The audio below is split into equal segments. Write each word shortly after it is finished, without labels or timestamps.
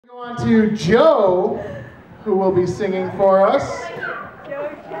Go on to Joe, who will be singing for us.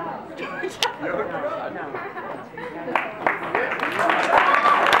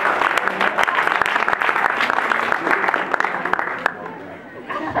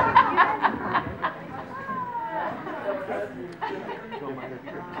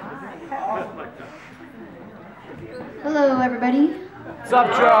 Hello, everybody. What's up,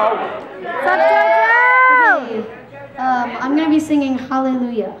 Joe? What's up, Joe? Okay. I'm going to be singing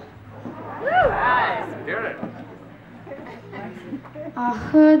Hallelujah. Hear it. I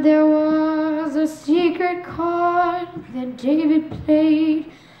heard there was a secret chord that David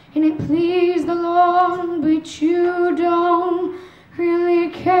played, and it pleased the Lord, but you don't really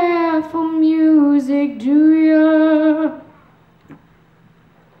care for music, do you?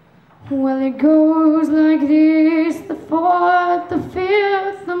 Well, it goes like this: the fourth, the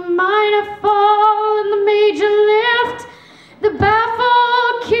fifth, the minor fall, and the major lift. The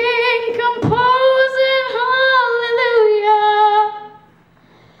baffled king composing hallelujah,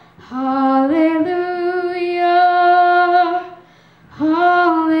 hallelujah,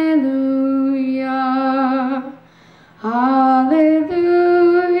 hallelujah, hallelujah,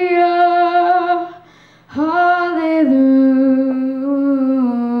 hallelujah.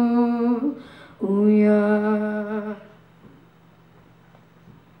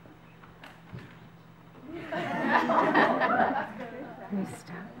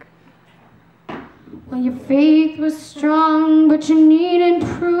 Well, your faith was strong, but you needed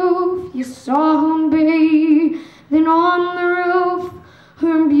proof. You saw her bathing on the roof,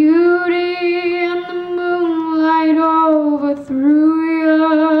 her beauty and the moonlight overthrew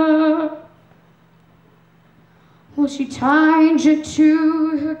you. Well, she tied you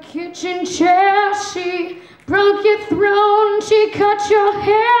to her kitchen chair, she broke your throne, she cut your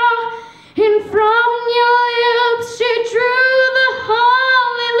hair, and from your lips she drew the hallelujah.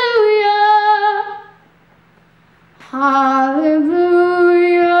 Hallelujah,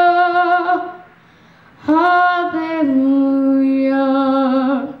 hallelujah,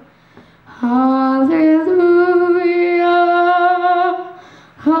 hallelujah,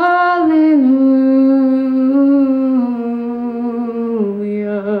 hallelujah.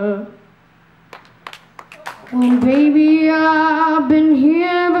 Well, baby, I've been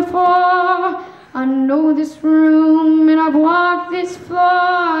here before. I know this room and I've walked this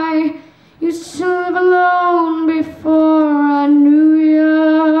floor. You used to live alone before I knew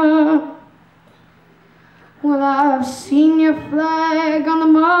ya. Well, I've seen your flag on the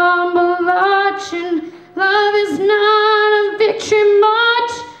marble arch, and love is not a victory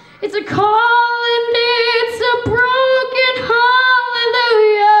march. It's a call